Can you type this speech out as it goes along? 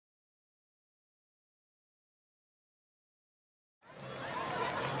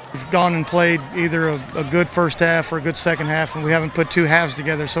gone and played either a good first half or a good second half, and we haven't put two halves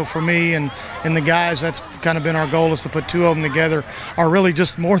together. So for me and the guys, that's kind of been our goal, is to put two of them together, or really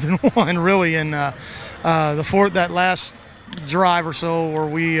just more than one, really. And that last drive or so where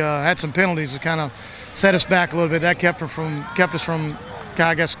we had some penalties that kind of set us back a little bit. That kept us from,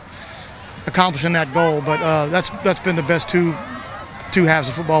 I guess, accomplishing that goal. But that's been the best two halves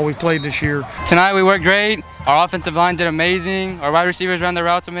of football we've played this year. Tonight we worked great. Our offensive line did amazing. Our wide receivers ran their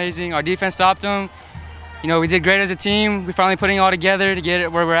routes amazing. Our defense stopped them. You know, we did great as a team. We're finally putting it all together to get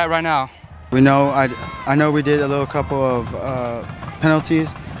it where we're at right now. We know, I know we did a little couple of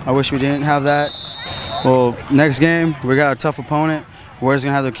penalties. I wish we didn't have that. Well, next game, we got a tough opponent. We're just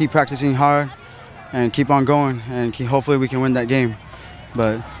going to have to keep practicing hard and keep on going, and hopefully we can win that game.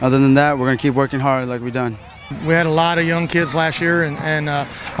 But other than that, we're going to keep working hard like we've done. We had a lot of young kids last year, and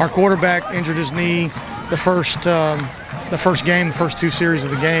our quarterback injured his knee the first game, the first two series of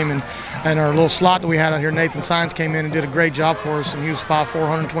the game, and our little slot that we had out here, Nathan Sines, came in and did a great job for us, and he was 5'4",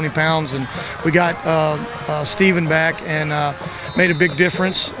 120 pounds, and we got Steven back and made a big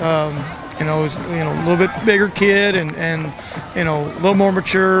difference. He was a little bit bigger kid and a little more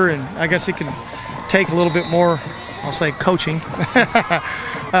mature, and I guess he could take a little bit more, I'll say, coaching,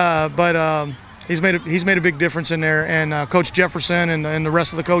 but. He's made a big difference in there, and Coach Jefferson and the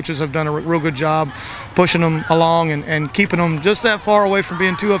rest of the coaches have done a real good job pushing them along and keeping them just that far away from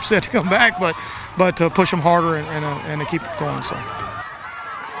being too upset to come back, but to push them harder and to keep going. So.